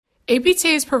APTA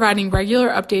is providing regular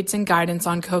updates and guidance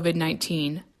on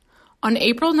COVID-19. On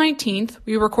April 19th,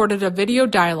 we recorded a video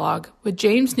dialogue with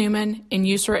James Newman and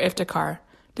Yusra Iftikhar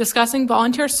discussing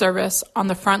volunteer service on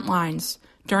the front lines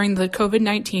during the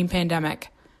COVID-19 pandemic.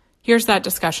 Here's that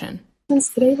discussion.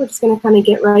 Today, we're just going to kind of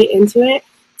get right into it.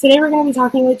 Today, we're going to be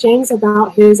talking with James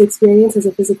about his experience as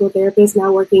a physical therapist,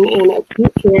 now working in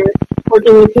acute care,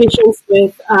 working with patients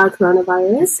with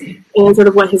coronavirus, and sort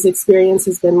of what his experience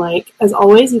has been like. As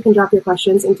always, you can drop your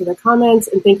questions into the comments,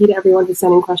 and thank you to everyone for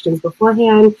sending questions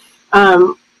beforehand.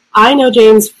 I know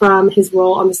James from his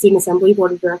role on the Student Assembly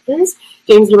Board of Directors.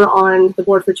 James, you were on the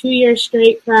board for 2 years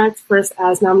straight, correct? First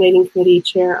as nominating committee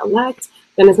chair-elect,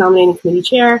 then as nominating committee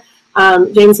chair.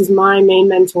 James was my main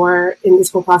mentor in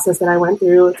this whole process that I went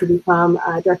through to become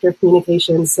director of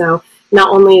communications. So not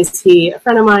only is he a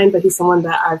friend of mine, but he's someone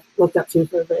that I've looked up to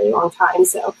for a very long time.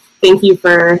 So thank you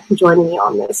for joining me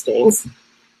on this, James.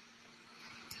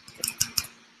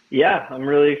 Yeah, I'm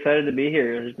really excited to be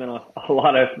here. There's been a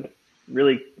lot of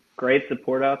really great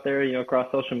support out there,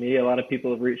 across social media. A lot of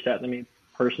people have reached out to me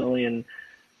personally and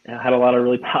had a lot of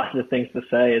really positive things to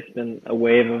say. It's been a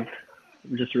wave of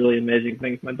just really amazing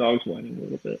things. My dog's whining a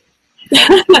little bit.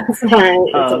 That's all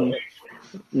right.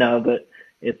 No, but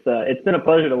it's been a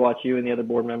pleasure to watch you and the other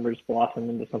board members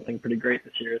blossom into something pretty great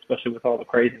this year, especially with all the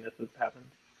craziness that's happened.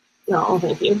 Oh,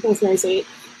 thank you. That's very sweet.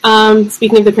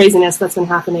 Speaking of the craziness that's been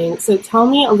happening, so tell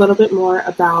me a little bit more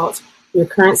about your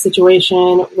current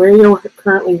situation, where you're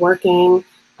currently working,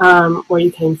 where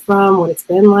you came from, what it's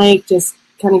been like. Just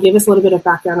kind of give us a little bit of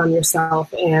background on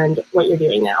yourself and what you're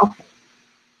doing now.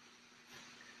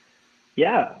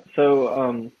 Yeah, so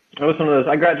I was one of those.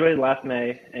 I graduated last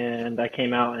May, and I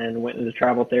came out and went into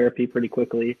travel therapy pretty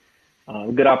quickly.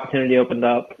 A good opportunity opened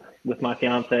up with my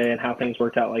fiance and how things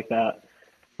worked out like that.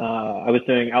 I was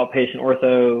doing outpatient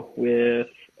ortho with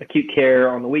acute care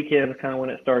on the weekends, kind of when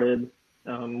it started,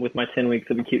 with my 10 weeks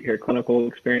of acute care clinical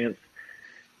experience.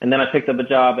 And then I picked up a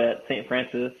job at St.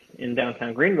 Francis in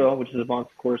downtown Greenville, which is a Bon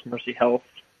Secours Mercy Health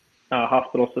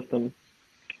hospital system.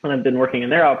 And I've been working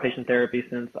in their outpatient therapy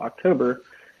since October,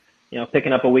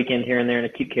 picking up a weekend here and there in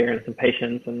acute care and some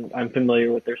patients. And I'm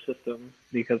familiar with their system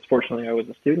because fortunately I was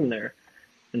a student there.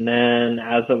 And then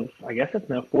as of, I guess it's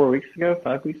now 5 weeks ago,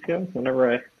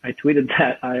 whenever I tweeted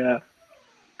that,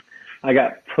 I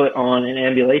got put on an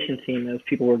ambulation team as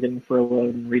people were getting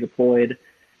furloughed and redeployed.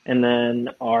 And then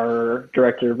our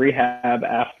director of rehab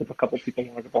asked if a couple people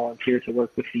wanted to volunteer to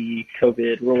work with the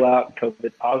COVID rollout,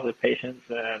 COVID positive patients.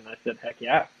 And I said, heck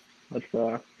yeah, let's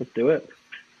do it.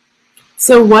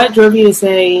 So what drove you to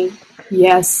say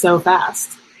yes so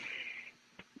fast?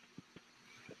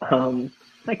 Hi,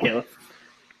 Kayla.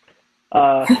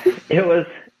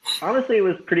 It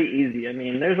was pretty easy. I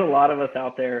mean, there's a lot of us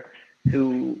out there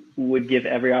who would give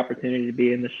every opportunity to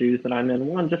be in the shoes that I'm in.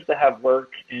 One, just to have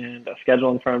work and a schedule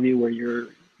in front of you where you're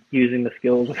using the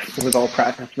skills with all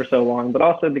practice for so long, but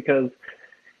also because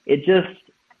it's a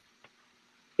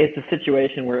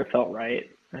situation where it felt right.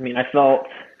 I mean, I feel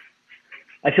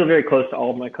very close to all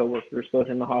of my coworkers, both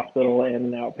in the hospital and in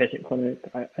the outpatient clinic.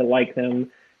 I like them.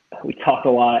 We talk a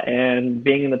lot, and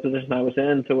being in the position I was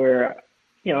in to where,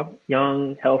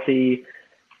 young, healthy,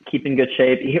 keep in good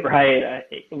shape, eat right.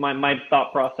 My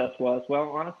thought process was, well,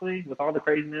 honestly, with all the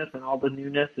craziness and all the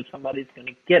newness, if somebody's going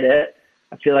to get it,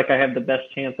 I feel like I have the best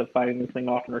chance of fighting this thing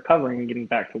off and recovering and getting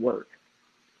back to work.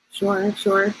 Sure.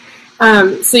 So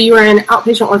you were in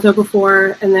outpatient ortho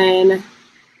before and then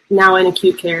now in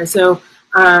acute care. So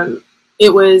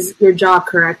it was your job,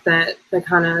 correct, that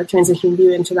kind of transitioned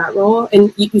you into that role?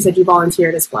 And you said you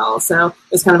volunteered as well. So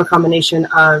it was kind of a combination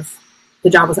of the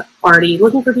job was already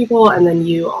looking for people, and then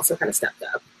you also kind of stepped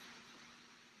up.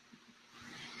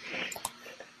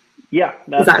 Yeah,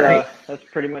 Is that right? that's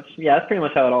pretty much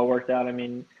how it all worked out. I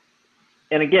mean,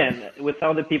 and again, with some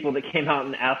of the people that came out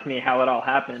and asked me how it all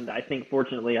happened, I think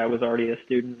fortunately I was already a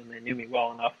student and they knew me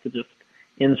well enough to just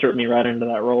insert me right into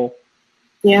that role.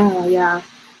 Yeah.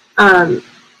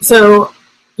 So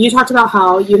you talked about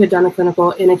how you had done a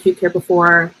clinical in acute care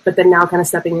before, but then now kind of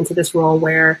stepping into this role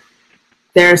where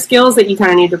there are skills that you kind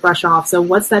of need to brush off. So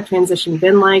what's that transition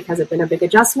been like? Has it been a big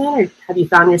adjustment, or have you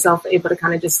found yourself able to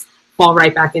kind of just fall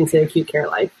right back into acute care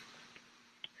life?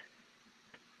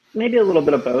 Maybe a little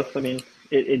bit of both. I mean,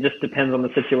 it just depends on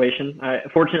the situation.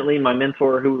 Fortunately, my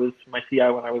mentor, who was my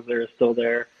CI when I was there, is still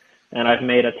there. And I've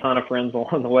made a ton of friends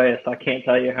along the way. So I can't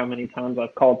tell you how many times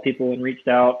I've called people and reached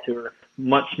out who are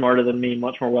much smarter than me,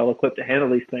 much more well-equipped to handle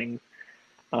these things.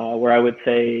 Where I would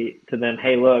say to them,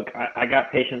 hey, look, I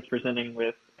got patients presenting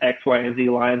with X, Y, and Z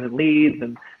lines and leads,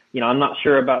 and I'm not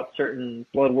sure about certain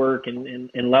blood work and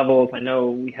levels. I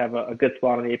know we have a good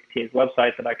spot on the APTA's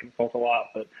website that I consult a lot,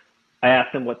 but I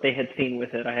asked them what they had seen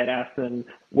with it. I had asked them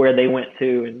where they went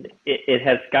to, and it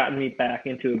has gotten me back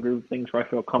into a groove of things where I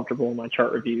feel comfortable in my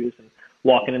chart reviews and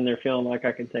walking in there feeling like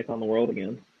I can take on the world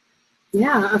again.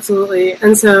 Yeah, absolutely.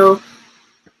 And so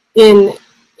in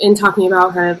talking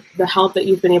about kind of the help that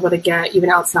you've been able to get even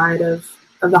outside of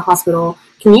the hospital,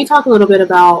 can you talk a little bit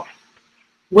about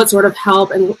what sort of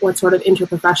help and what sort of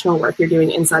interprofessional work you're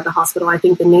doing inside the hospital? I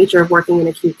think the nature of working in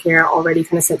acute care already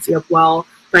kind of sets you up well,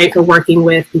 right, for working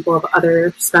with people of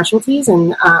other specialties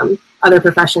and other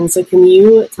professions. So can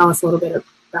you tell us a little bit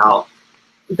about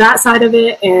that side of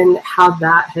it and how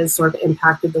that has sort of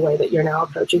impacted the way that you're now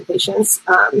approaching patients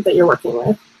that you're working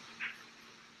with?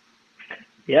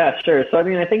 Yeah, sure. So, I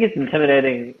think it's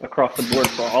intimidating across the board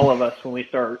for all of us when we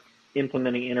start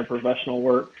implementing interprofessional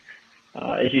work.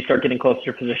 As you start getting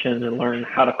closer to physicians and learn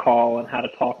how to call and how to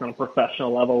talk on a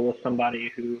professional level with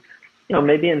somebody who,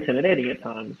 may be intimidating at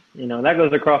times. That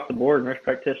goes across the board, nurse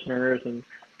practitioners and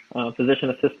physician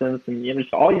assistants and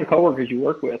just all your coworkers you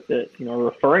work with that, are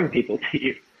referring people to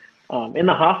you. In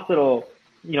the hospital,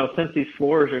 since these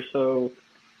floors are so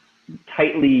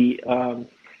tightly,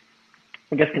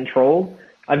 controlled,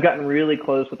 I've gotten really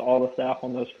close with all the staff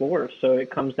on those floors. So it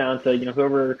comes down to,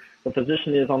 whoever the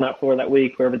physician is on that floor that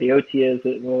week, whoever the OT is,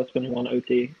 it's been one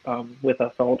OT with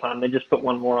us the whole time. They just put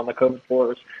one more on the COVID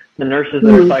floors. The nurses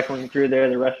that are cycling through there,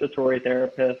 the respiratory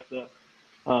therapists,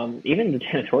 even the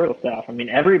janitorial staff.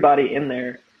 Everybody in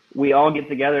there, we all get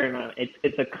together and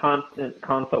it's a constant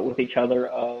consult with each other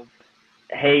of,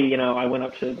 hey, I went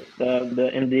up to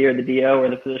the MD or the DO or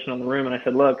the physician on the room and I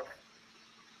said, look,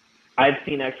 I've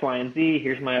seen X, Y, and Z.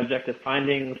 Here's my objective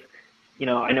findings.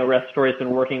 I know respiratory's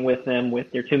been working with them with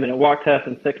their 2-minute walk test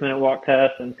and 6-minute walk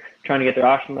test and trying to get their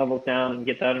oxygen levels down and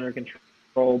get that under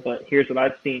control. But here's what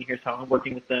I've seen. Here's how I'm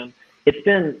working with them. It's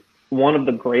been one of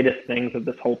the greatest things of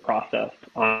this whole process,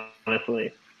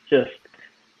 honestly. Just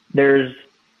there's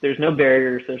no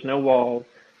barriers. There's no walls.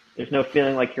 There's no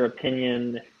feeling like your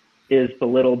opinion is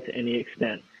belittled to any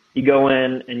extent. You go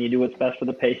in and you do what's best for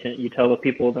the patient. You tell the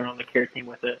people that are on the care team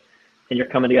with it, and you're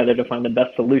coming together to find the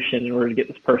best solution in order to get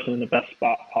this person in the best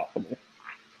spot possible.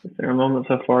 Is there a moment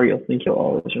so far you'll think you'll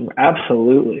always remember?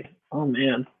 Absolutely. Oh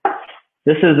man,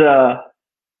 this has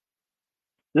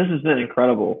been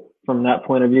incredible from that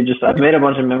point of view. I've made a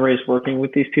bunch of memories working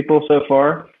with these people so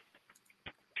far.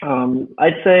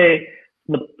 I'd say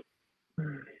it's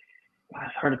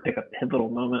hard to pick a pivotal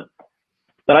moment,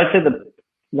 but I'd say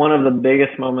one of the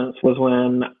biggest moments was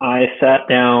when I sat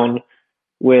down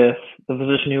with the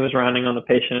physician who was rounding on the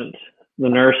patient, the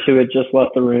nurse who had just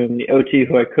left the room, the OT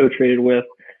who I co-treated with,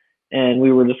 and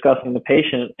we were discussing the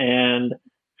patient. And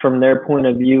from their point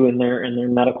of view in their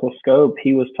medical scope,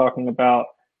 he was talking about,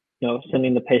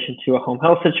 sending the patient to a home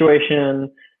health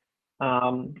situation,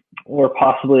 or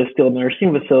possibly a skilled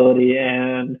nursing facility.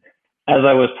 And as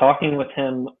I was talking with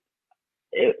him,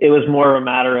 it was more of a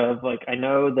matter of I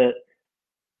know that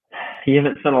you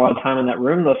haven't spent a lot of time in that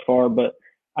room thus far, but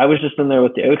I was just in there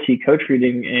with the OT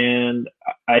co-treating, and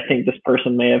I think this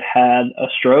person may have had a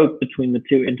stroke between the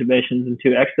 2 intubations and 2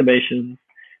 extubations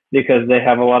because they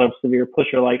have a lot of severe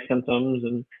pusher-like symptoms.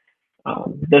 And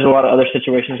there's a lot of other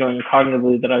situations going on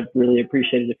cognitively that I'd really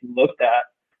appreciated if you looked at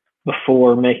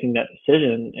before making that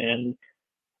decision. And,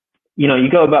 you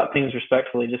go about things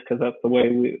respectfully just because that's the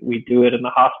way we do it in the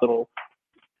hospital.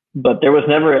 But there was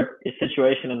never a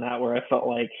situation in that where I felt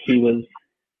like he was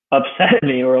upset at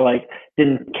me or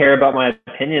didn't care about my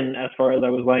opinion as far as I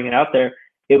was laying it out there.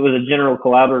 It was a general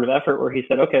collaborative effort where he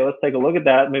said, okay, let's take a look at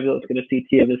that. Maybe let's get a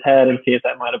CT of his head and see if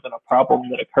that might have been a problem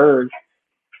that occurred.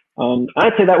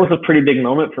 I'd say that was a pretty big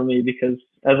moment for me because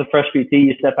as a fresh PT,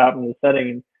 you step out into the setting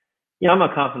and, I'm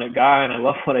a confident guy and I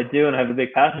love what I do and I have a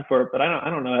big passion for it, but I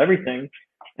don't know everything.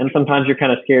 And sometimes you're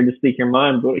kind of scared to speak your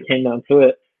mind, but when it came down to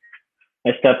it,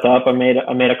 I stepped up, I made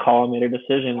a call, I made a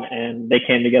decision, and they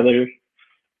came together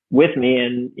with me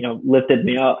and, lifted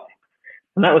me up.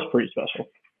 And that was pretty special.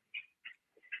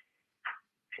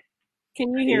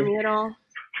 Can you hear me at all?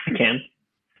 I can.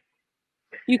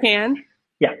 You can?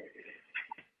 Yeah.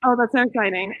 Oh, that's so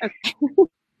exciting. Okay.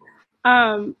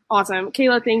 Awesome.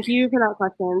 Kayla, thank you for that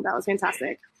question. That was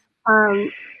fantastic.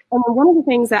 And one of the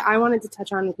things that I wanted to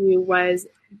touch on with you was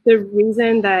the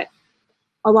reason that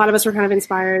a lot of us were kind of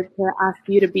inspired to ask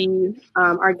you to be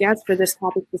our guest for this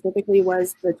topic specifically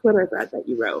was the Twitter thread that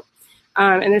you wrote.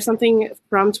 And there's something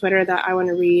from Twitter that I want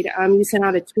to read. You sent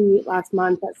out a tweet last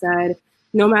month that said,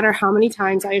 "No matter how many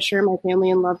times I assure my family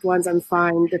and loved ones I'm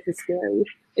fine, this is scary.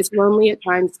 It's lonely at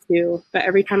times too, but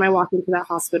every time I walk into that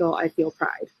hospital, I feel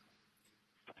pride."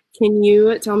 Can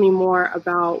you tell me more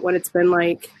about what it's been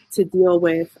like to deal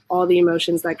with all the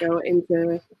emotions that go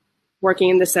into working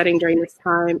in this setting during this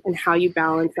time, and how you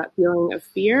balance that feeling of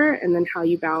fear and then how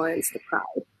you balance the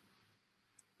pride?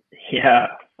 Yeah.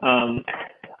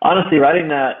 Honestly, writing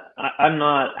that, I'm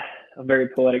not a very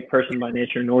poetic person by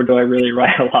nature, nor do I really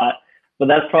write a lot. But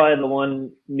that's probably the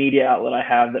one media outlet I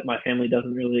have that my family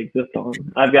doesn't really exist on.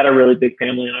 I've got a really big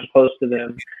family and I'm close to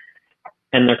them,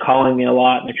 and they're calling me a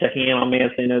lot and they're checking in on me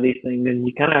as they know these things. And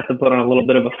you kind of have to put on a little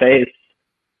bit of a face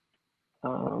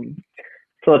um,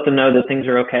 to let them know that things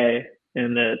are okay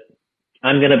and that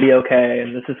I'm going to be okay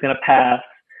and this is going to pass.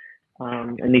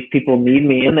 And these people need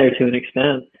me in there to an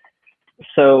extent.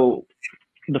 So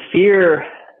the fear,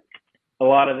 a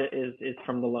lot of it is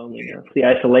from the loneliness, the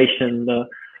isolation, the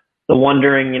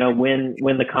wondering,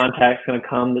 when the contact's going to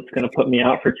come that's going to put me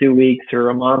out for 2 weeks or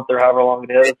a month or however long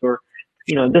it is, or,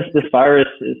 this virus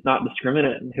is not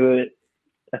discriminate in who it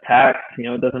attacks.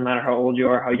 It doesn't matter how old you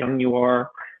are, how young you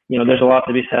are. There's a lot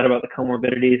to be said about the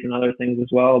comorbidities and other things as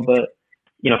well. But,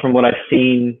 from what I've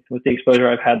seen with the exposure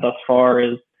I've had thus far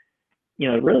is,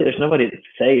 really there's nobody that's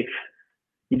safe.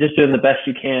 You're just doing the best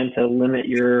you can to limit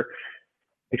your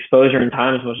exposure and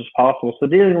time as much as possible. So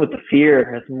dealing with the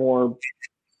fear has more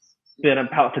been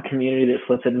about the community that's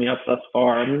lifted me up thus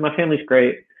far. I mean, my family's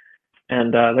great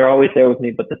and they're always there with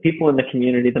me, but the people in the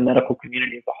community, the medical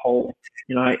community as a whole,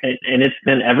 and it's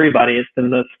been everybody. It's been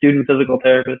the student physical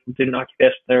therapist, the student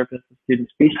occupational therapist, the student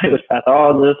speech language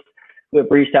pathologist who have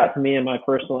reached out to me in my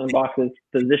personal inboxes,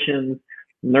 physicians,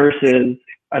 nurses.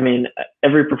 I mean,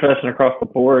 every profession across the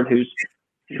board who's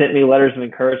sent me letters of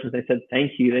encouragement. They said,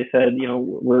 thank you. They said,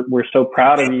 we're so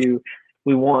proud of you.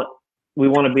 We want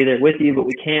to be there with you, but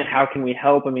we can't. How can we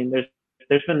help? I mean,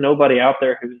 there's been nobody out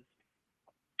there who's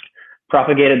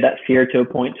propagated that fear to a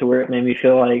point to where it made me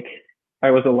feel like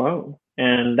I was alone.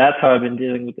 And that's how I've been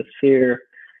dealing with this fear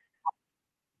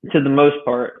to the most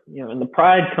part, and the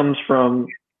pride comes from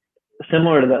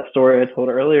similar to that story I told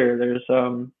earlier.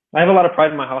 I have a lot of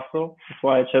pride in my hospital. That's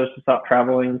why I chose to stop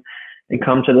traveling and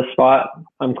come to the spot.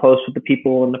 I'm close with the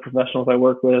people and the professionals I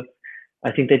work with.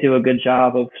 I think they do a good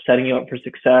job of setting you up for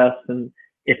success, and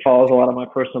it follows a lot of my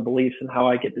personal beliefs and how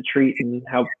I get to treat and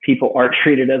how people are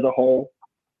treated as a whole.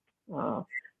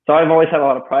 So I've always had a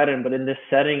lot of pride in it, but in this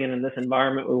setting and in this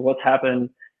environment with what's happened,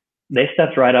 they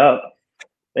stepped right up.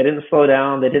 They didn't slow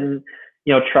down. They didn't,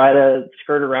 try to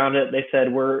skirt around it. They said,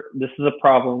 this is a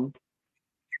problem.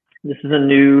 This is a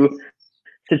new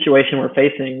situation we're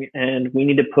facing, and we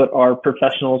need to put our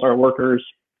professionals, our workers,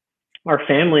 our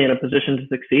family in a position to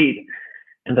succeed.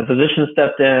 And the physicians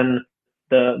stepped in,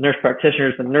 the nurse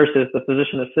practitioners, the nurses, the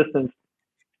physician assistants,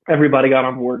 everybody got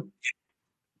on board.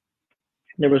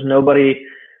 There was nobody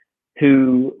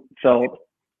who felt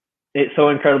so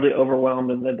incredibly overwhelmed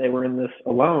and that they were in this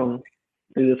alone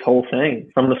through this whole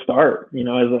thing from the start.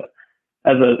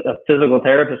 As a physical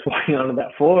therapist walking onto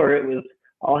that floor, it was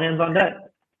all hands on deck.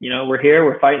 We're here,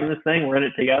 we're fighting this thing, we're in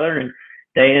it together, and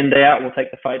day in, day out, we'll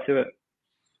take the fight to it.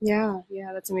 Yeah,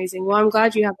 that's amazing. Well, I'm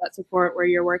glad you have that support where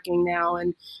you're working now.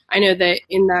 And I know that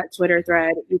in that Twitter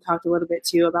thread, you talked a little bit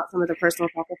too about some of the personal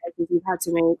sacrifices you've had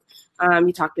to make.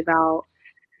 You talked about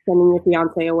sending your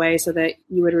fiance away so that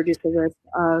you would reduce the risk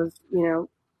of,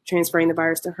 transferring the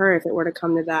virus to her if it were to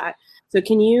come to that. So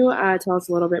can you tell us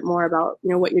a little bit more about,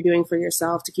 what you're doing for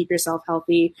yourself to keep yourself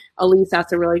healthy? Elise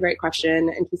asked a really great question,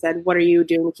 and she said, what are you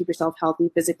doing to keep yourself healthy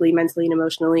physically, mentally, and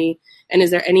emotionally? And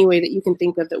is there any way that you can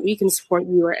think of that we can support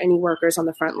you or any workers on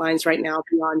the front lines right now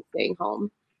beyond staying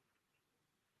home?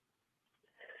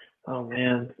 Oh,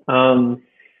 man. From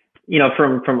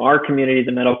our community,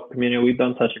 the medical community, we've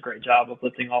done such a great job of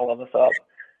lifting all of us up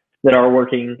that are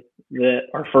working, that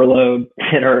are furloughed,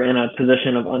 that are in a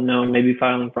position of unknown, maybe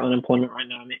filing for unemployment right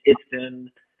now. I mean, it's been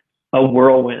a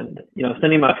whirlwind.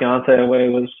 Sending my fiance away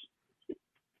was,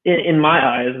 in my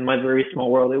eyes, in my very small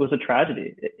world, it was a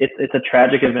tragedy. It's a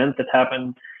tragic event that's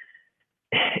happened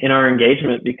in our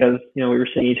engagement because, we were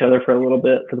seeing each other for a little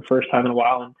bit for the first time in a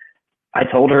while. And I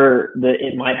told her that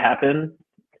it might happen.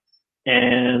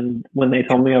 And when they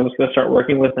told me I was going to start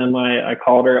working with them, I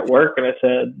called her at work and I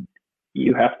said,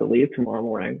 you have to leave tomorrow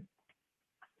morning.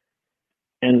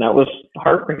 And that was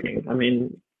heartbreaking. I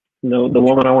mean, the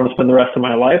woman I want to spend the rest of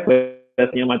my life with,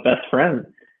 my best friend.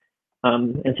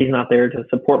 And she's not there to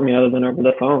support me other than over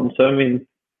the phone. So, I mean,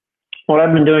 what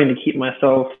I've been doing to keep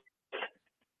myself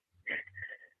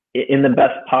in the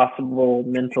best possible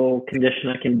mental condition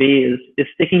I can be is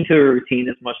sticking to a routine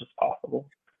as much as possible.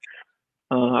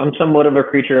 I'm somewhat of a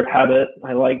creature of habit.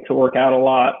 I like to work out a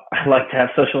lot. I like to have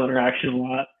social interaction a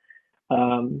lot.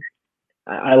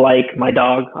 I like my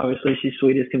dog. Obviously, she's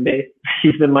sweet as can be.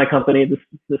 She's been my company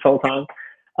this whole time.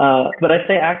 But I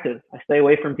stay active. I stay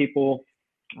away from people.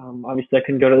 Obviously, I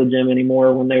couldn't go to the gym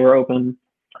anymore when they were open.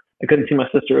 I couldn't see my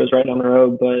sister. It was right down the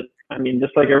road. But, I mean,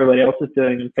 just like everybody else is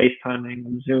doing, I'm FaceTiming,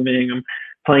 I'm Zooming, I'm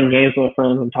playing games with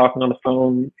friends, I'm talking on the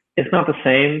phone. It's not the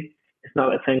same. It's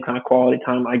not that same kind of quality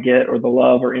time I get or the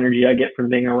love or energy I get from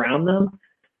being around them.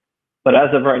 But as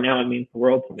of right now, it means the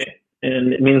world to me.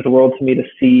 And it means the world to me to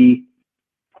see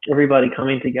everybody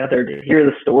coming together, to hear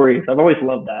the stories. I've always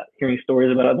loved that, hearing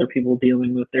stories about other people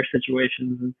dealing with their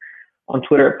situations. And on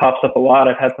Twitter, it pops up a lot.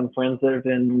 I've had some friends that have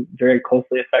been very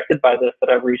closely affected by this that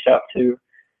I've reached out to.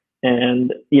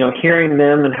 And, hearing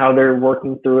them and how they're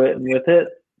working through it and with it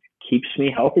keeps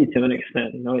me healthy to an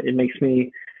extent. It makes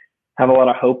me have a lot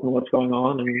of hope in what's going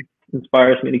on and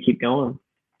inspires me to keep going.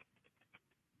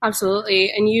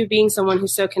 Absolutely. And you being someone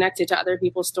who's so connected to other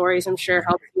people's stories, I'm sure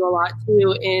helps you a lot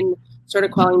too in sort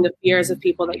of quelling the fears of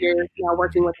people that you're now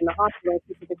working with in the hospital,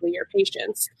 specifically your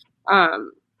patients.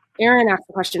 Aaron asked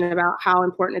a question about how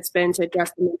important it's been to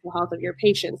address the mental health of your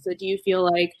patients. So do you feel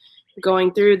like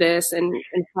going through this and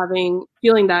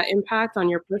feeling that impact on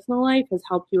your personal life has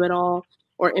helped you at all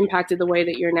or impacted the way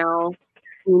that you're now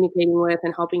communicating with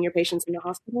and helping your patients in the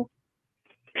hospital?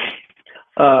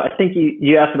 I think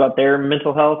you asked about their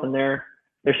mental health and their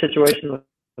situation.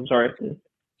 I'm sorry.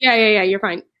 Yeah, you're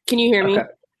fine. Can you hear me? Okay.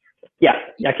 Yeah,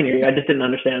 I can hear you. I just didn't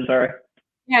understand. Sorry.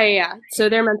 Yeah. So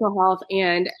their mental health,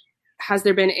 and has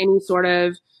there been any sort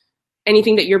of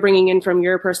anything that you're bringing in from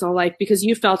your personal life, because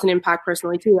you felt an impact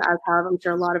personally too, as have, I'm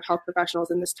sure, a lot of health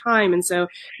professionals in this time. And so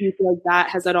do you feel like that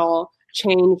has at all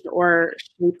changed or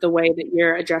shaped the way that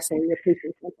you're addressing your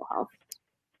patient's mental health?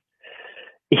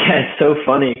 Yeah, it's so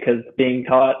funny because being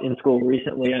taught in school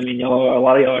recently, I mean, a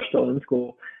lot of y'all are still in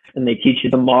school, and they teach you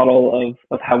the model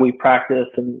of how we practice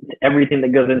and everything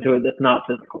that goes into it that's not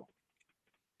physical.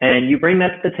 And you bring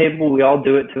that to the table. We all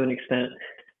do it to an extent,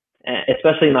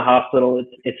 especially in the hospital.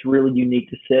 It's really unique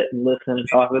to sit and listen and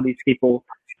talk with these people.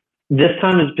 This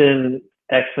time has been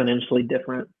exponentially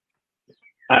different.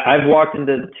 I've walked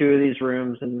into 2 of these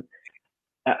rooms and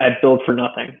I billed for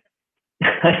nothing.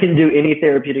 I didn't do any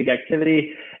therapeutic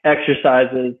activity,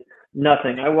 exercises,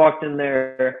 nothing. I walked in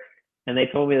there and they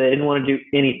told me they didn't want to do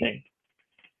anything.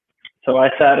 So I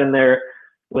sat in there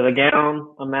with a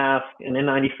gown, a mask, an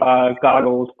N95,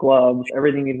 goggles, gloves,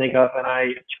 everything you think of, and I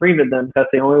screamed at them because that's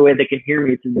the only way they could hear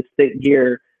me through this thick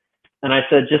gear. And I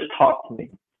said, just talk to me.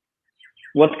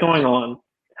 What's going on?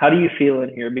 How do you feel in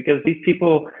here? Because these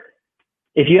people,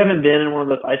 if you haven't been in one of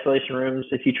those isolation rooms,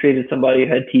 if you treated somebody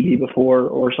who had TB before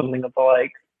or something of the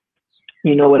like,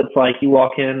 you know what it's like. You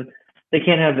walk in, they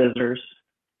can't have visitors.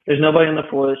 There's nobody on the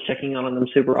floor that's checking on them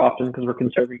super often because we're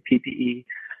conserving PPE.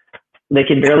 They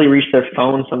can barely reach their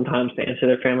phone sometimes to answer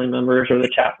their family members or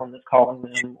the chaplain that's calling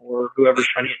them or whoever's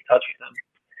trying to get in touch with them.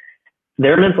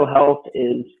 Their mental health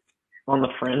is on the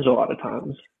fringe a lot of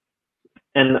times.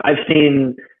 And I've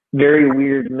seen very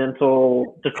weird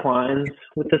mental declines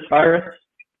with this virus,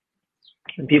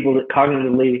 and people that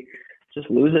cognitively just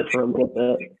lose it for a little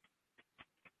bit.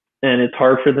 And it's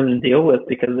hard for them to deal with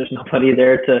because there's nobody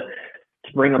there to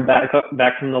bring them back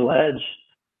from the ledge.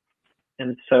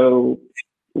 And so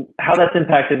how that's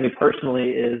impacted me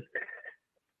personally is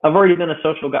I've already been a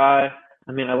social guy.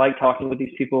 I mean, I like talking with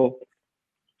these people,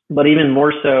 but even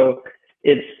more so,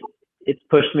 it's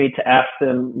pushed me to ask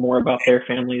them more about their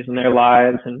families and their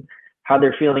lives and how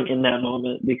they're feeling in that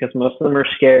moment, because most of them are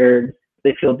scared.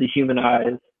 They feel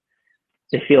dehumanized.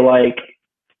 They feel like,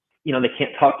 they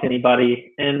can't talk to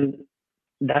anybody. And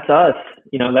that's us.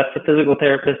 That's the physical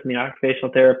therapist and the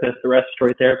occupational therapist, the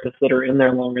respiratory therapists that are in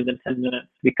there longer than 10 minutes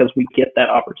because we get that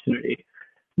opportunity.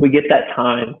 We get that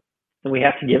time, and we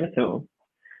have to give it to them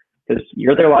because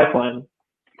you're their lifeline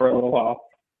for a little while.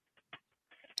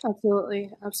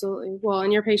 Absolutely. Well,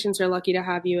 and your patients are lucky to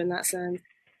have you in that sense.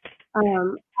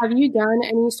 Have you done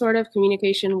any sort of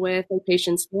communication with the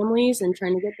patients' families and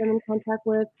trying to get them in contact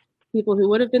with people who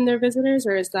would have been their visitors,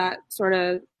 or is that sort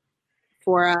of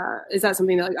is that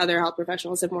something that other health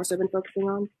professionals have more so been focusing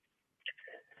on?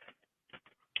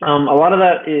 A lot of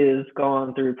that is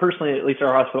gone through, personally, at least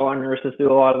our hospital, our nurses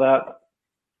do a lot of that.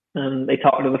 And they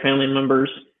talk to the family members,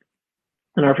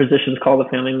 and our physicians call the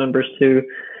family members too.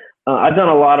 I've done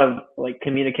a lot of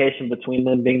communication between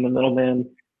them, being the middleman,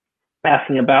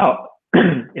 asking about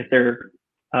if their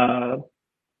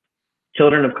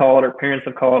children have called or parents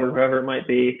have called or whoever it might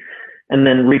be, and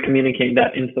then recommunicating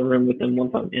that into the room with them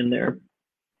once I'm in there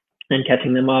and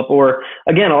catching them up. Or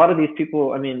again, a lot of these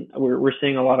people, I mean, we're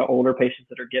seeing a lot of older patients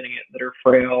that are getting it, that are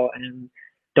frail and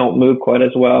don't move quite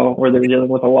as well, or they're dealing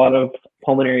with a lot of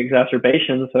pulmonary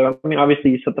exacerbation. So, I mean,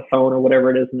 obviously you set the phone or whatever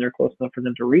it is and they're close enough for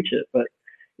them to reach it. But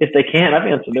if they can't, I've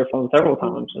answered their phone several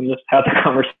times and just had the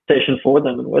conversation for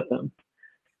them and with them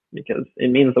because it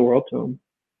means the world to them.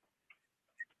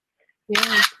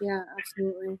 Yeah,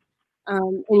 absolutely.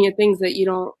 And you know, things that you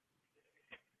don't,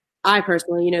 I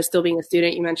personally, you know, still being a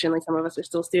student, you mentioned like some of us are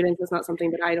still students. It's not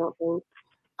something that I don't think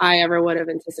I ever would have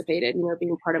anticipated, you know,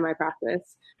 being part of my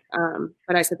practice.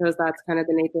 But I suppose that's kind of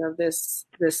the nature of this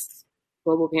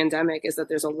global pandemic, is that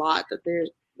there's a lot that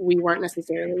we weren't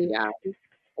necessarily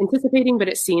anticipating, but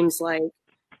it seems like,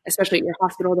 especially at your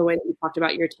hospital, the way that you talked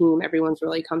about your team, everyone's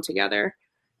really come together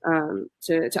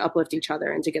to uplift each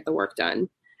other and to get the work done.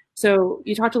 So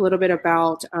you talked a little bit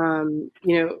about, you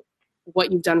know,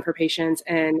 what you've done for patients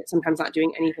and sometimes not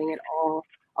doing anything at all.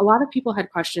 A lot of people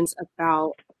had questions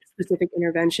about specific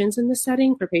interventions in this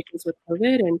setting for patients with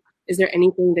COVID. And is there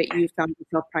anything that you found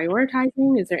yourself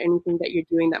prioritizing? Is there anything that you're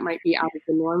doing that might be out of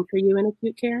the norm for you in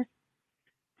acute care?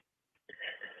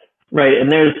 Right.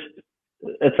 And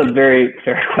it's a very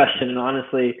fair question. And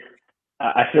honestly,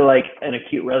 I feel like an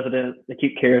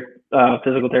acute care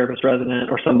physical therapist resident,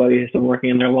 or somebody who's been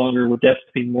working in there longer would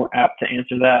definitely be more apt to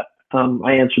answer that.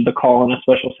 I answered the call in a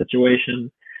special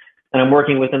situation, and I'm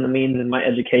working within the means in my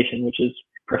education, which is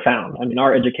profound. I mean,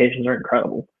 our educations are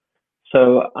incredible.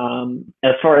 So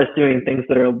as far as doing things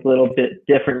that are a little bit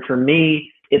different for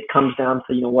me, it comes down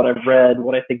to, you know, what I've read,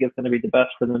 what I think is going to be the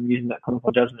best for them, using that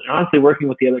clinical judgment, and honestly working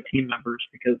with the other team members,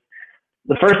 because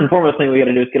the first and foremost thing we got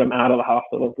to do is get them out of the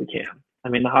hospital if we can. I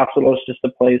mean, the hospital is just a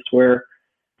place where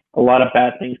a lot of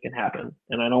bad things can happen,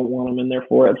 and I don't want them in there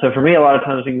for it. So for me, a lot of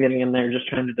times I'm getting in there just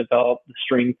trying to develop the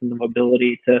strength and the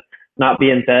mobility to not be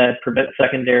in bed, prevent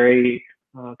secondary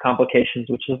complications,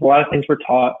 which is a lot of things we're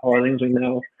taught, a lot of things we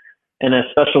know. And as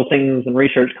special things and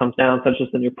research comes down, such as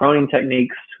the new proning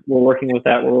techniques, we're working with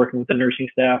that. We're working with the nursing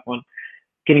staff on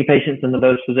getting patients into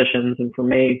those positions. And for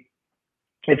me,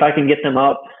 if I can get them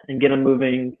up and get them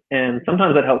moving, and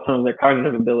sometimes that helps some of their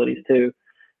cognitive abilities too.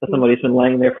 If somebody's been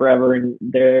laying there forever and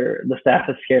the staff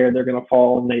is scared they're going to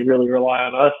fall, and they really rely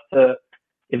on us to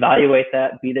evaluate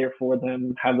that, be there for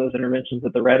them, have those interventions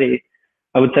at the ready.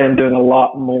 I would say I'm doing a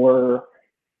lot more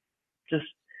just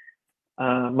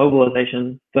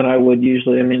mobilization than I would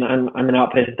usually. I mean, I'm an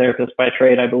outpatient therapist by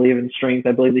trade. I believe in strength.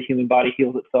 I believe the human body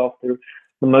heals itself through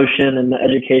the motion and the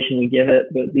education we give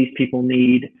it, but these people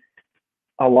need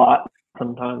a lot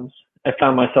sometimes. I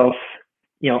found myself,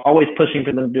 you know, always pushing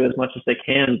for them to do as much as they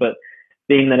can, but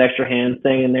being that extra hand,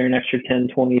 staying in there an extra 10,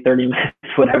 20, 30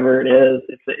 minutes, whatever it is,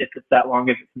 if it's that long,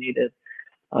 if it's needed.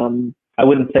 I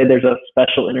wouldn't say there's a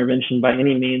special intervention by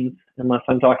any means, unless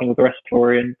I'm talking with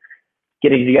respiratory and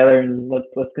getting together and let's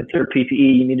consider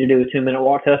PPE. You need to do a 2-minute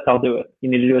walk test, I'll do it. You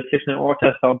need to do a 6-minute walk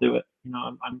test, I'll do it. You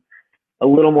know, I'm a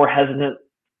little more hesitant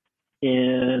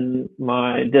in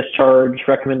my discharge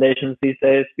recommendations these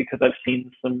days because I've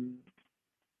seen some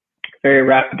very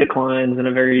rapid declines in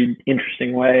a very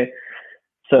interesting way.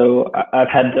 So I've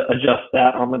had to adjust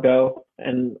that on the go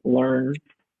and learn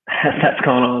as that's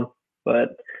gone on.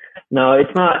 But no,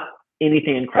 it's not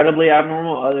anything incredibly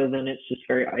abnormal other than it's just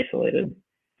very isolated.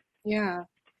 Yeah.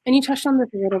 And you touched on this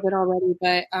a little bit already,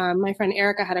 but my friend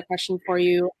Erica had a question for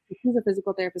you. She's a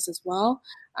physical therapist as well.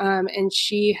 And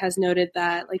she has noted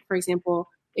that, like, for example,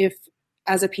 if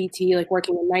as a PT, like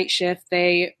working a night shift,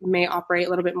 they may operate a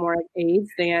little bit more as aides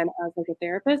than as like a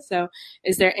therapist. So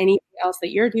is there anything else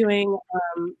that you're doing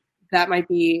that might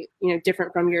be, you know,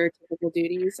 different from your typical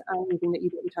duties? Anything that you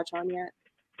didn't touch on yet?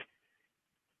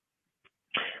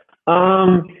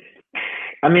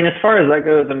 I mean, as far as that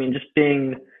goes, I mean, just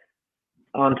being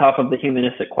on top of the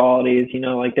humanistic qualities, you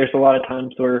know, like there's a lot of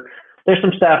times where there's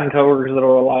some staff and coworkers that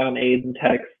will rely on aides and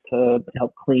techs to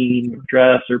help clean,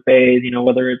 dress, or bathe, you know,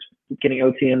 whether it's getting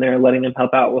OT in there, letting them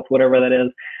help out with whatever that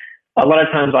is. A lot of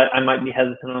times I might be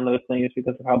hesitant on those things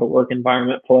because of how the work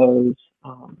environment flows,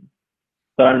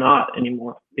 but I'm not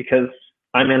anymore because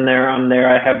I'm in there, I'm there,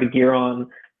 I have the gear on,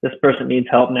 this person needs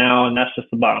help now, and that's just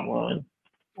the bottom line.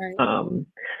 Right.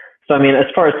 So, I mean, as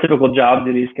far as typical job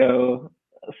duties go,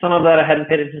 some of that I hadn't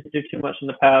paid attention to too much in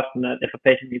the past, and that if a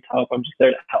patient needs help, I'm just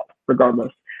there to help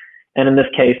regardless. And in this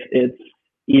case, it's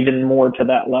even more to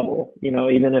that level. You know,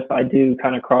 even if I do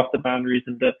kind of cross the boundaries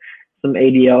into some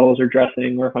ADLs or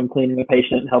dressing, or if I'm cleaning a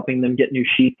patient and helping them get new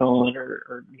sheets on,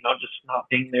 or you know, just not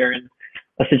being there in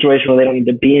a situation where they don't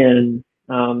need to be in,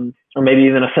 or maybe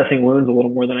even assessing wounds a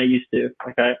little more than I used to.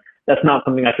 Like that's not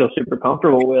something I feel super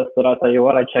comfortable with, but I'll tell you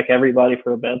what, I check everybody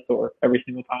for a bed sore every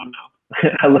single time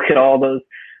now. I look at all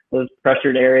those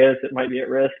pressured areas that might be at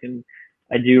risk, and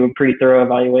I do a pretty thorough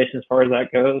evaluation as far as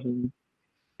that goes. And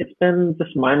it's been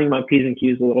just minding my P's and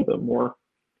Q's a little bit more.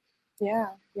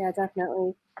 Yeah,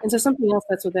 definitely. And so something else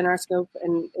that's within our scope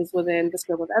and is within the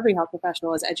scope of every health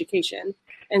professional is education.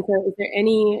 And so is there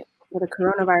any sort of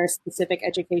coronavirus specific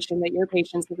education that your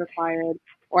patients have required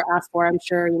or asked for? I'm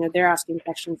sure, they're asking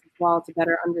questions as well to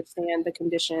better understand the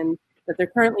condition that they're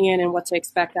currently in and what to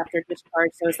expect after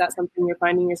discharge. So is that something you're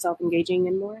finding yourself engaging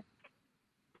in more?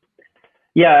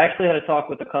 Yeah, I actually had a talk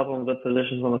with a couple of the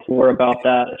physicians on the floor about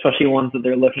that, especially ones that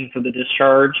they're looking for the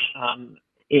discharge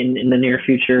in the near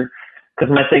future.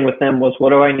 Because my thing with them was, what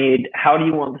do I need? How do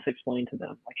you want this explained to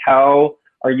them? Like, how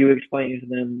are you explaining to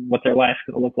them what their life's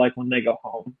going to look like when they go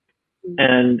home? Mm-hmm.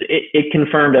 And it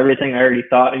confirmed everything I already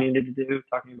thought I needed to do,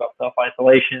 talking about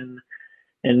self-isolation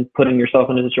and putting yourself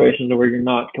in a situation where you're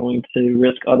not going to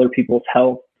risk other people's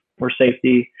health or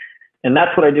safety. And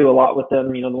that's what I do a lot with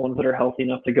them, the ones that are healthy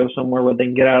enough to go somewhere where they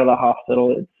can get out of the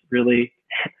hospital. It's really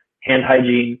hand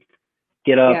hygiene,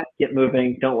 get up, get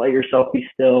moving, don't let yourself be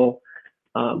still,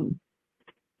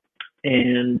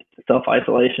 and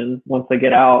self-isolation. Once they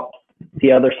get out,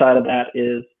 the other side of that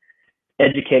is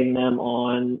educating them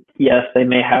on, yes, they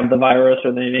may have the virus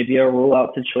or they may be a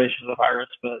rule-out situation of the virus,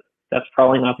 but that's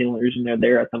probably not the only reason they're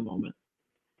there at the moment.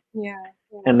 Yeah.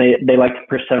 And they like to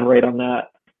perseverate on that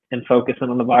and focus in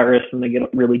on the virus, and they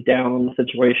get really down on the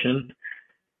situation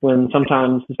when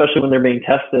sometimes, especially when they're being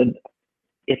tested,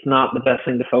 it's not the best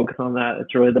thing to focus on that.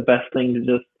 It's really the best thing to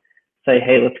just say,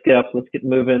 hey, let's get up, let's get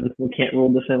moving. We can't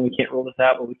rule this in, we can't rule this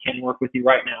out, but we can work with you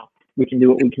right now. We can do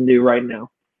what we can do right now.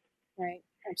 Right,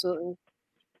 absolutely.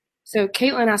 So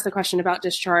Caitlin asked a question about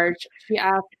discharge. She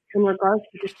asked, in regards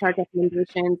to discharge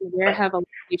recommendations, where have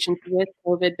patients with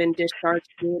COVID been discharged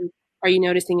to? Are you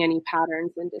noticing any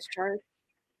patterns in discharge?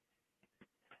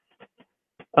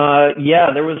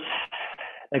 Yeah, there was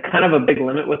a kind of a big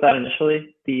limit with that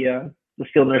initially. The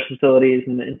skilled nurse facilities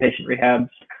and the inpatient rehabs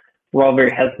were all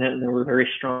very hesitant, and there were very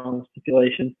strong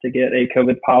stipulations to get a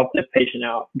COVID positive patient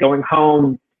out. Going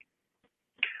home,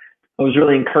 I was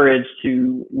really encouraged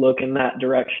to look in that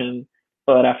direction.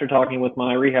 But after talking with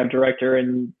my rehab director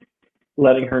and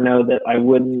letting her know that I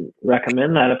wouldn't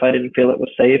recommend that if I didn't feel it was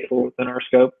safe or within our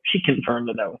scope, she confirmed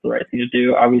that that was the right thing to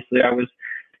do. Obviously, I was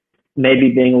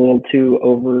maybe being a little too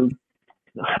overly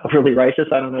righteous.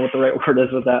 I don't know what the right word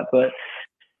is with that, but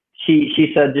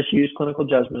she said just use clinical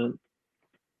judgment,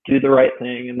 do the right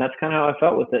thing, and that's kind of how I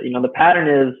felt with it. The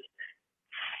pattern is,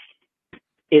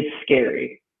 it's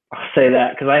scary. I'll say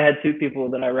that because I had two people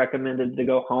that I recommended to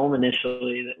go home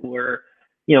initially that were,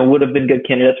 would have been good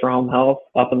candidates for home health,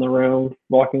 up in the room,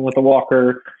 walking with a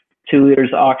walker, 2 liters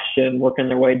of oxygen, working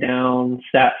their way down,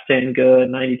 stats staying good,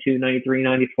 92, 93,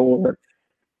 94.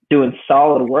 Doing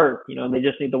solid work. They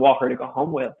just need the walker to go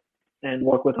home with and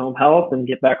work with home health and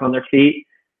get back on their feet.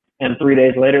 And 3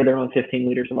 days later, they're on 15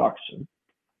 liters of oxygen.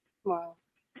 Wow.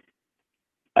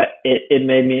 It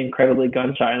made me incredibly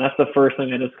gun shy. And that's the first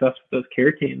thing I discuss with those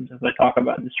care teams as I talk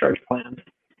about discharge plans.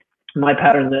 My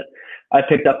pattern that I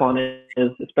picked up on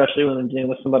is, especially when I'm dealing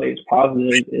with somebody who's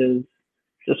positive, is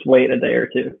just wait a day or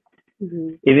two.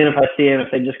 Mm-hmm. Even if I see them,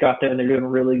 if they just got there and they're doing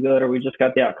really good, or we just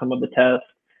got the outcome of the test,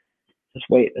 just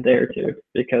wait a day or two,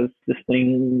 because this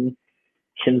thing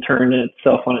can turn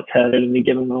itself on its head at any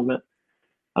given moment.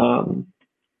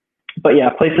 But yeah,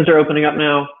 places are opening up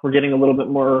now. We're getting a little bit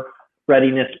more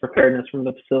readiness, preparedness from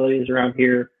the facilities around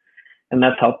here, and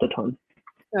that's helped a ton.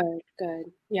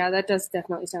 Good. Yeah, that does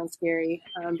definitely sound scary,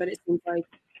 but it seems like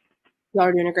y'all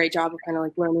are doing a great job of kind of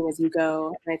like learning as you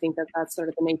go, and I think that that's sort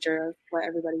of the nature of what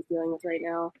everybody's dealing with right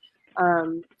now.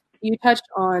 You touched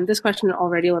on this question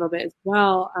already a little bit as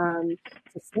well.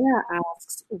 So Sarah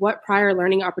asks, what prior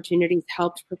learning opportunities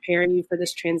helped prepare you for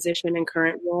this transition and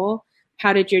current role?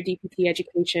 How did your DPT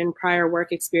education, prior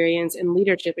work experience, and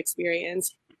leadership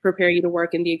experience prepare you to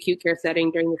work in the acute care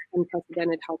setting during this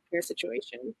unprecedented healthcare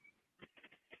situation?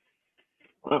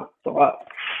 Wow, that's a lot.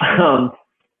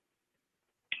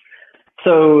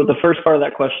 So the first part of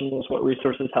that question was what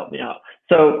resources helped me out.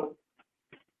 So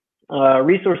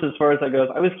resources, as far as that goes,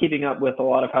 I was keeping up with a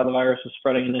lot of how the virus was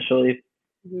spreading initially.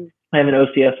 Mm-hmm. I have an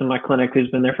OCS in my clinic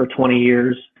who's been there for 20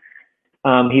 years.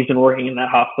 He's been working in that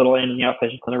hospital and in the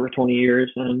outpatient clinic for 20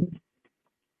 years. And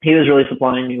he was really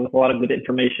supplying me with a lot of good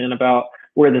information about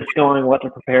where this is going, what to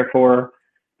prepare for,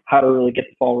 how to really get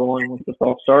the ball rolling once this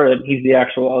all started. He's the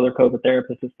actual other COVID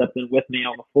therapist that stepped in with me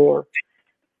on the floor.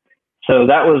 So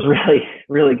that was really,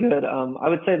 really good. I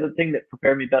would say the thing that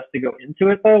prepared me best to go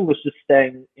into it, though, was just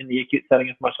staying in the acute setting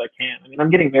as much as I can. I mean, I'm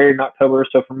getting married in October,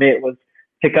 so for me it was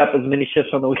pick up as many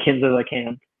shifts on the weekends as I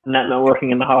can, and that meant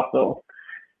working in the hospital.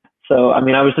 So, I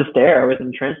mean, I was just there. I was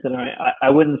entrenched in it. I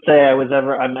wouldn't say I'm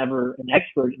ever an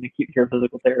expert in acute care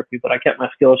physical therapy, but I kept my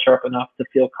skills sharp enough to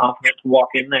feel confident to walk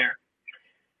in there.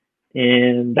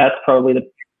 And that's probably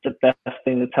the best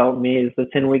thing that's helped me is the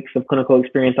 10 weeks of clinical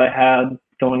experience I had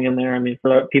going in there. I mean,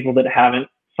 for people that haven't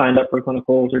signed up for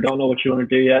clinicals or don't know what you want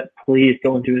to do yet, please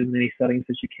go into as many settings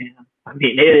as you can. I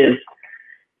mean,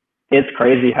 it's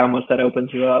crazy how much that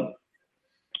opens you up.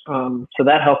 So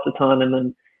that helps a ton. And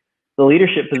then the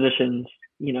leadership positions,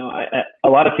 a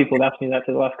lot of people have asked me that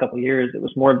for the last couple of years. It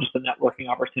was more of just a networking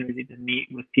opportunity to meet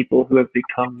with people who have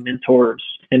become mentors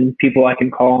and people I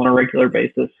can call on a regular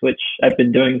basis, which I've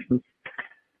been doing since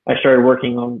I started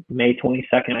working on May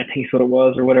 22nd, I think is what it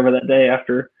was, or whatever that day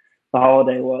after the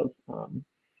holiday was.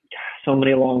 So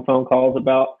many long phone calls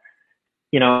about,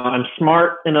 I'm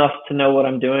smart enough to know what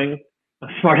I'm doing. I'm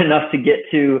smart enough to get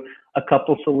to a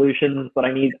couple solutions, but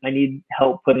I need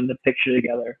help putting the picture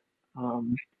together.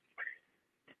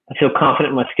 I feel confident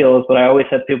in my skills, but I always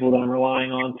have people that I'm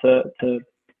relying on to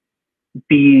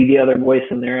be the other voice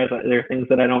in there. There are things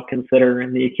that I don't consider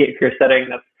in the acute care setting.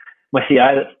 That's my CI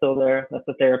that's still there. That's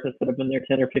the therapists that have been there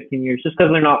 10 or 15 years. Just because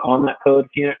they're not on that code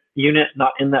unit,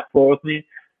 not in that floor with me,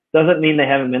 doesn't mean they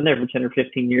haven't been there for 10 or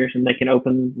 15 years and they can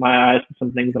open my eyes to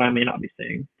some things that I may not be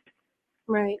seeing.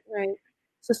 Right.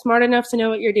 So smart enough to know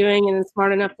what you're doing and then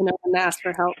smart enough to know when to ask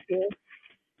for help too.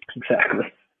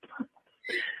 Exactly.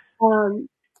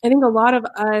 I think a lot of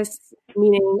us,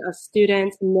 meaning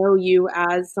students, know you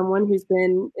as someone who's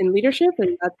been in leadership,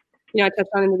 and that's, I touched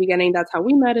on in the beginning, that's how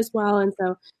we met as well. And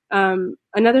so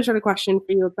another sort of question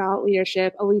for you about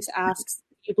leadership, Elise asks,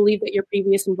 do you believe that your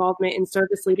previous involvement in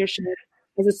service leadership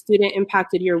as a student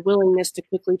impacted your willingness to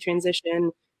quickly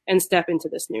transition and step into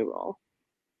this new role?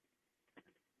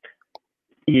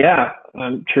 Yeah,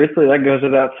 truthfully, that goes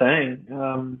without saying.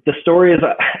 The stories,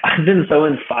 I've been so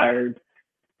inspired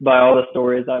by all the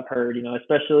stories I've heard,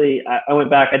 especially I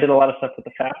went back, I did a lot of stuff with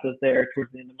the FAFSAs there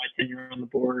towards the end of my tenure on the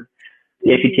board,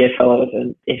 the APTA fellows.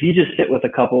 And if you just sit with a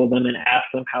couple of them and ask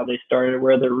them how they started,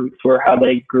 where their roots were, how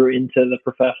they grew into the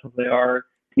professionals they are,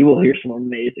 you will hear some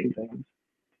amazing things.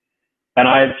 And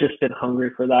I've just been hungry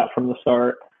for that from the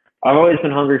start. I've always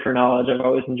been hungry for knowledge. I've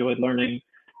always enjoyed learning,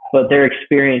 but their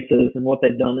experiences and what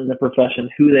they've done in the profession,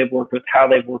 who they've worked with, how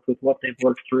they've worked with, what they've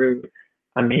worked through.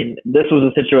 I mean, this was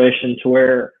a situation to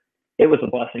where it was a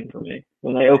blessing for me.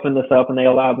 When they opened this up and they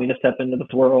allowed me to step into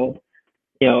this world,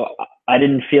 I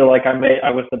didn't feel like I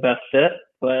was the best fit,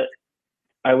 but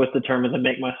I was determined to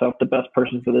make myself the best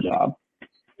person for the job.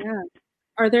 Yeah.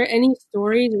 Are there any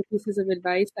stories or pieces of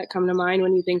advice that come to mind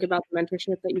when you think about the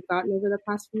mentorship that you've gotten over the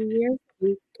past few years that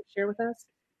you could share with us?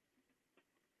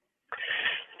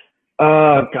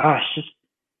 Gosh, just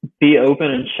be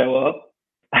open and show up.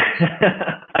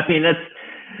 I mean, that's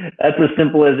as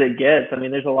simple as it gets. I mean,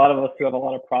 there's a lot of us who have a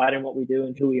lot of pride in what we do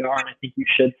and who we are, and I think you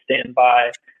should stand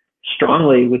by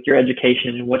strongly with your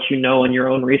education and what you know in your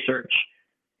own research.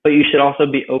 But you should also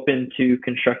be open to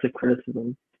constructive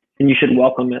criticism, and you should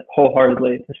welcome it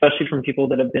wholeheartedly, especially from people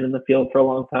that have been in the field for a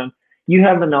long time. You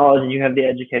have the knowledge and you have the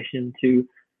education to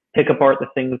pick apart the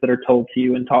things that are told to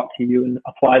you and taught to you and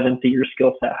apply them to your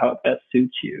skill set, how it best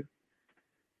suits you.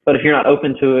 But if you're not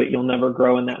open to it, you'll never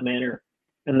grow in that manner.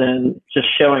 And then just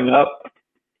showing up.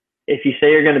 If you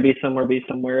say you're going to be somewhere, be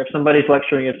somewhere. If somebody's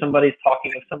lecturing, if somebody's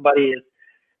talking, if somebody is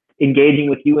engaging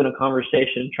with you in a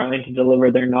conversation, trying to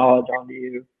deliver their knowledge onto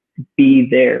you, be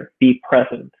there, be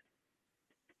present.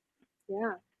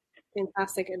 Yeah,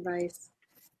 fantastic advice.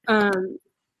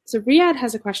 So Riyadh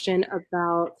has a question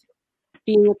about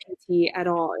being a PT at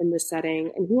all in this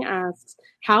setting. And he asks,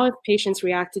 how have patients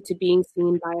reacted to being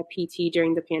seen by a PT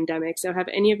during the pandemic? So have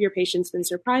any of your patients been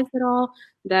surprised at all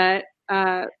that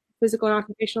physical and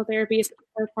occupational therapy is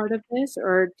a part of this?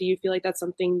 Or do you feel like that's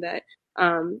something that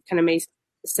kind of makes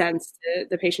sense to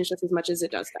the patients just as much as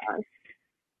it does to us?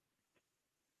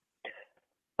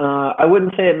 I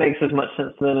wouldn't say it makes as much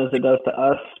sense to them as it does to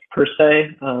us per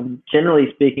se.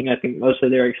 Generally speaking, I think mostly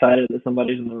they're excited that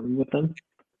somebody's in the room with them.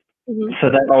 Mm-hmm. So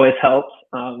that always helps.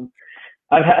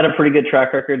 I've had a pretty good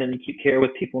track record in acute care with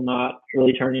people not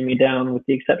really turning me down, with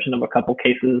the exception of a couple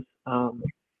cases.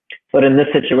 But in this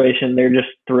situation, they're just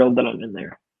thrilled that I'm in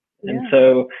there. Yeah. And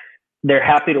so they're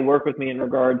happy to work with me in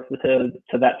regards to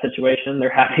that situation. They're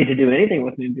happy to do anything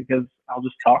with me because I'll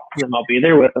just talk to them. I'll be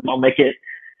there with them. I'll make it,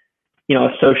 a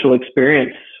social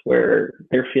experience where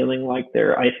they're feeling like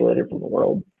they're isolated from the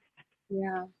world.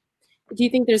 Yeah. Do you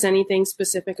think there's anything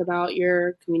specific about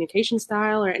your communication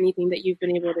style or anything that you've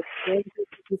been able to share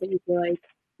that you feel like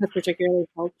has particularly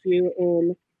helped you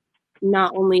in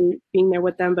not only being there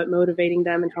with them, but motivating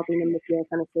them and helping them to feel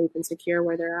kind of safe and secure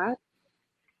where they're at?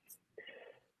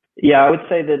 Yeah, I would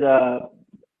say that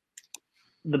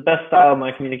the best style of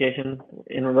my communication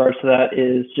in regards to that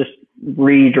is just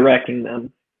redirecting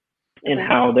them. in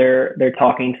how they're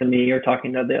talking to me or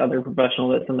talking to the other professional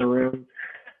that's in the room.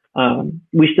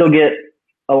 We still get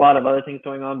a lot of other things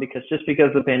going on, because just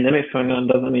because the pandemic's going on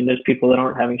doesn't mean there's people that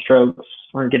aren't having strokes,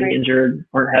 aren't getting injured,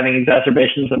 aren't having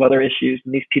exacerbations of other issues.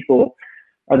 And these people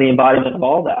are the embodiment of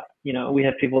all that. You know, we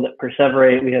have people that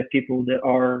perseverate. We have people that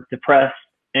are depressed,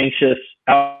 anxious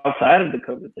outside of the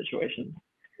COVID situation.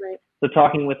 Right. So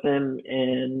talking with them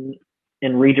and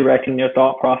redirecting their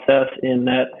thought process in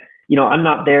that, you know, I'm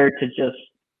not there to just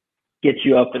get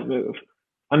you up and move.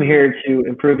 I'm here to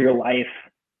improve your life.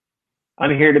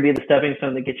 I'm here to be the stepping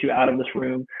stone that gets you out of this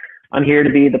room. I'm here to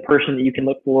be the person that you can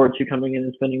look forward to coming in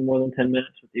and spending more than 10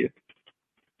 minutes with you.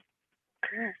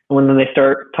 Yeah. When then they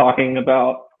start talking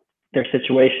about their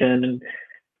situation and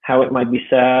how it might be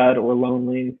sad or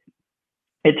lonely,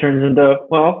 it turns into,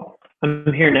 well,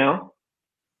 I'm here now.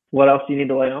 What else do you need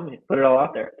to lay on me? Put it all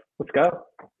out there. Let's go.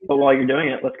 But while you're doing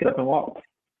it, let's get up and walk.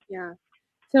 Yeah.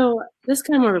 So this is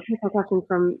kind of more of a personal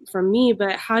question from me,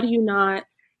 but how do you not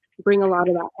bring a lot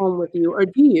of that home with you, or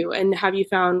do you? And have you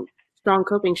found strong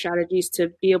coping strategies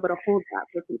to be able to hold that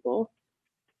for people?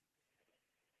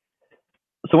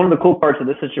 So one of the cool parts of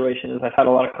this situation is I've had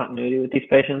a lot of continuity with these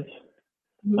patients.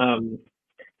 Mm-hmm.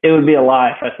 It would be a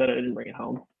lie if I said I didn't bring it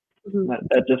home. Mm-hmm.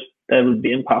 That would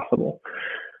be impossible.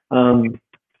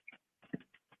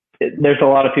 There's a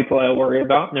lot of people I worry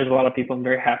about, and there's a lot of people I'm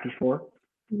very happy for.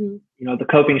 Mm-hmm. You know, the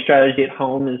coping strategy at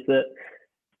home is that,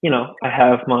 you know, I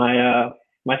have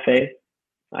my faith.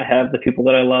 I have the people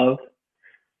that I love.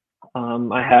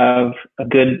 I have a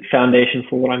good foundation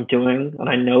for what I'm doing, and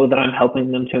I know that I'm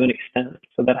helping them to an extent,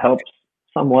 so that helps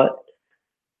somewhat.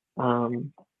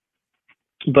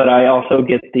 But I also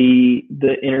get the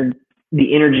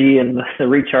energy and the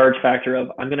recharge factor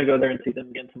of, I'm going to go there and see them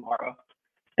again tomorrow.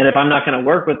 And if I'm not going to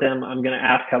work with them, I'm going to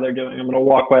ask how they're doing. I'm going to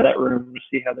walk by that room to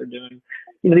see how they're doing.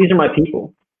 You know, these are my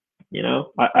people. You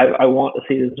know, I want to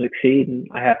see them succeed, and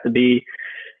I have to be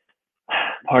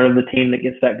part of the team that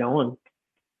gets that going.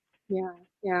 Yeah,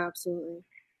 absolutely.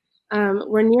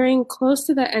 We're nearing close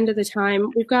to the end of the time.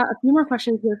 We've got a few more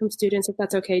questions here from students, if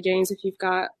that's okay, James, if you've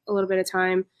got a little bit of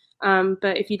time.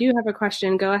 But if you do have a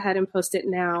question, go ahead and post it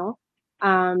now.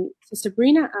 So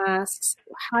Sabrina asks,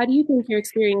 how do you think your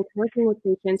experience working with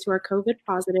patients who are COVID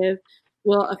positive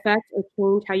will affect or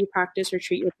change how you practice or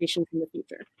treat your patients in the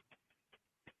future?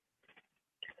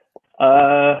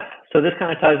 So this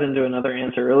kind of ties into another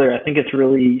answer earlier. I think it's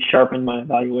really sharpened my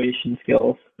evaluation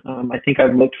skills. I think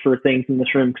I've looked for things in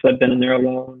this room because I've been in there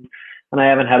alone, and I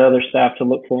haven't had other staff to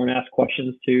look for and ask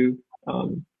questions to,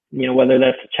 you know, whether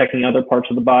that's checking other parts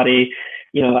of the body.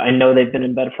 You know, I know they've been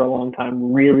in bed for a long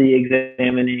time, really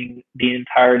examining the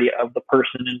entirety of the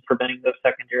person and preventing those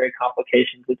secondary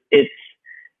complications. It's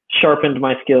sharpened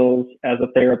my skills as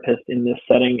a therapist in this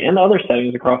setting and other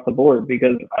settings across the board,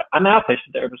 because I'm an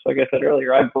outpatient therapist. Like I said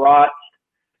earlier, I brought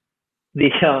the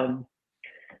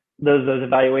those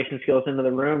evaluation skills into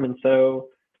the room, and so,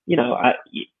 you know,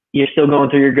 you're still going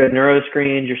through your good neuro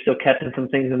screens. You're still catching some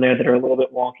things in there that are a little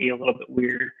bit wonky, a little bit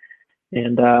weird,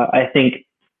 and I think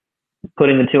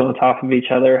putting the two on top of each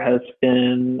other has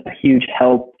been a huge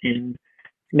help in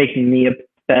making me a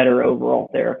better overall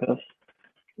therapist.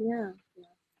 Yeah.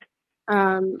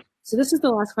 So this is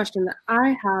the last question that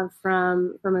I have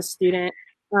from a student,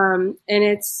 and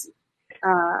it's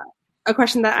a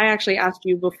question that I actually asked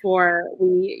you before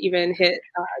we even hit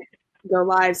go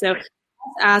live. So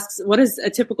asks, what does a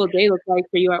typical day look like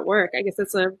for you at work? I guess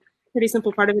that's a pretty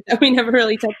simple part of it that we never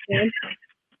really touched on.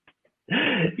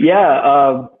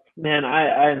 Yeah, man,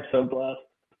 I am so blessed.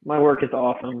 My work is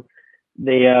awesome.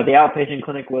 The outpatient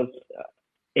clinic was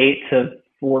 8 to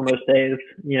 4 most days,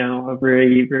 you know, a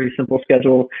very, very simple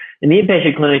schedule. In the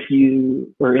inpatient clinic,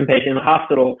 or inpatient in the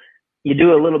hospital, you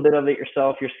do a little bit of it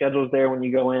yourself. Your schedule's there when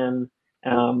you go in.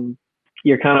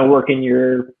 You're kind of working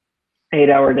your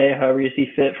 8-hour day however you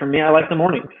see fit. For me, I like the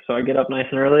mornings, so I get up nice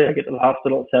and early. I get to the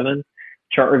hospital at 7,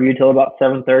 chart review till about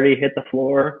 7:30, hit the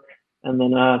floor, and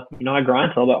then you know, I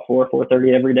grind till about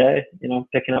 4:30 every day. You know,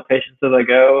 picking up patients as I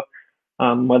go.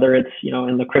 Whether it's, you know,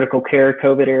 in the critical care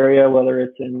COVID area, whether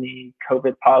it's in the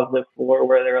COVID positive floor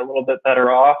where they're a little bit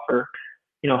better off, or,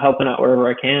 you know, helping out wherever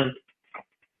I can.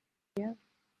 Yeah.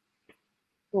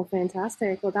 Well,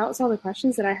 fantastic. Well, that was all the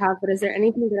questions that I have, but is there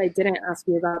anything that I didn't ask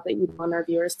you about that you'd want our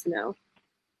viewers to know?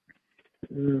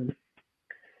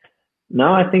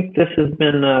 No, I think this has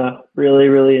been really,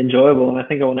 really enjoyable. And I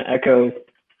think I want to echo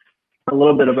a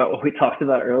little bit about what we talked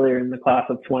about earlier in the class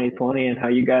of 2020 and how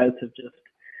you guys have just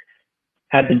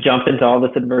had to jump into all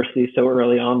this adversity so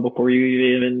early on before you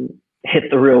even hit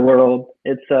the real world.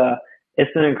 It's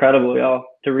been incredible, y'all,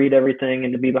 to read everything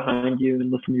and to be behind you and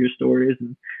listen to your stories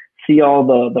and see all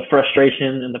the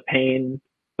frustration and the pain,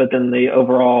 but then the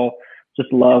overall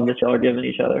just love that y'all are giving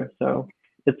each other. So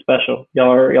it's special.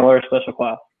 Y'all are a special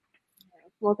class.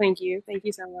 Well, thank you. Thank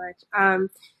you so much.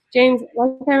 James,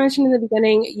 like I mentioned in the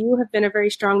beginning, you have been a very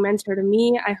strong mentor to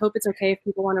me. I hope it's okay if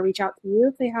people want to reach out to you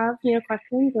if they have,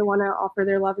 questions or want to offer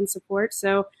their love and support.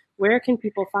 So where can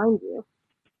people find you?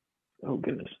 Oh,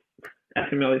 goodness.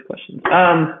 Asking me all these questions.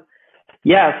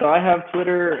 Yeah, so I have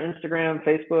Twitter, Instagram,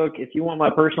 Facebook. If you want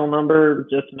my personal number,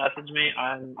 just message me.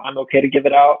 I'm okay to give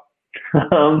it out.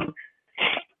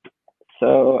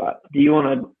 So do you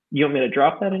want me to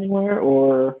drop that anywhere,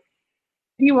 or?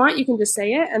 If you want, you can just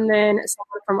say it, and then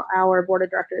someone from our board of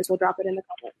directors will drop it in the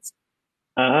comments.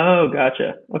 Oh,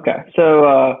 gotcha. Okay.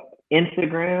 So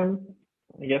Instagram,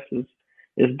 I guess,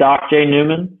 is Doc J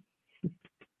Newman.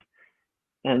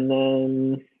 And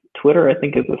then Twitter, I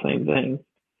think, is the same thing.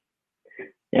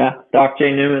 Yeah, Doc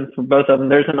J Newman for both of them.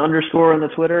 There's an underscore on the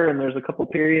Twitter, and there's a couple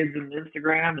periods in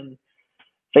Instagram, and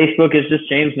Facebook is just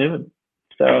James Newman.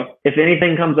 So if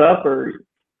anything comes up or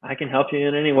I can help you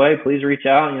in any way, please reach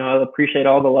out. I appreciate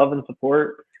all the love and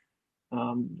support.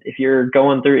 If you're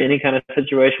going through any kind of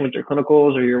situation with your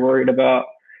clinicals or you're worried about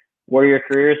where your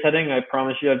career is heading, I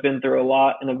promise you I've been through a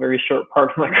lot in a very short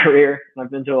part of my career. I've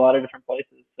been to a lot of different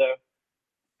places. So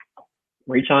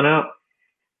reach on out.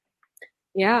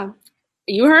 Yeah.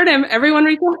 You heard him. Everyone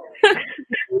reach out.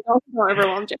 Don't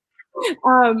overwhelm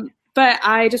James. But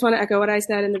I just want to echo what I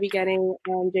said in the beginning.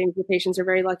 James, the patients are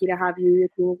very lucky to have you. Your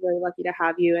team is very lucky to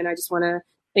have you. And I just want to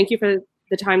thank you for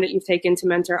the time that you've taken to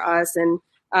mentor us. And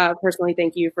personally,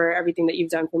 thank you for everything that you've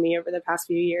done for me over the past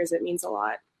few years. It means a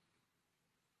lot.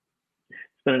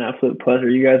 It's been an absolute pleasure.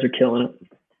 You guys are killing it.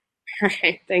 All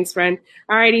right. Thanks, friend.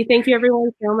 All righty. Thank you,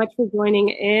 everyone, so much for joining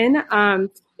in.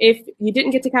 If you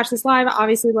didn't get to catch this live,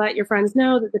 obviously let your friends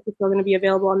know that this is still going to be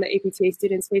available on the APTA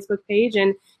Students Facebook page.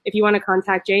 And if you want to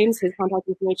contact James, his contact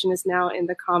information is now in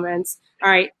the comments. All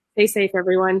right. Stay safe,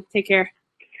 everyone. Take care.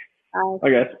 Bye.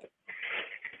 Okay.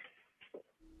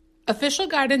 Official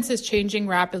guidance is changing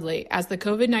rapidly as the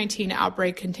COVID-19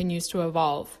 outbreak continues to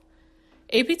evolve.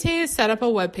 APTA has set up a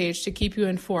webpage to keep you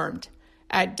informed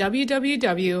at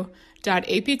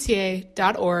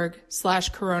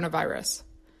www.apta.org/coronavirus.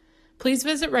 Please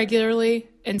visit regularly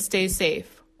and stay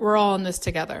safe. We're all in this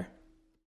together.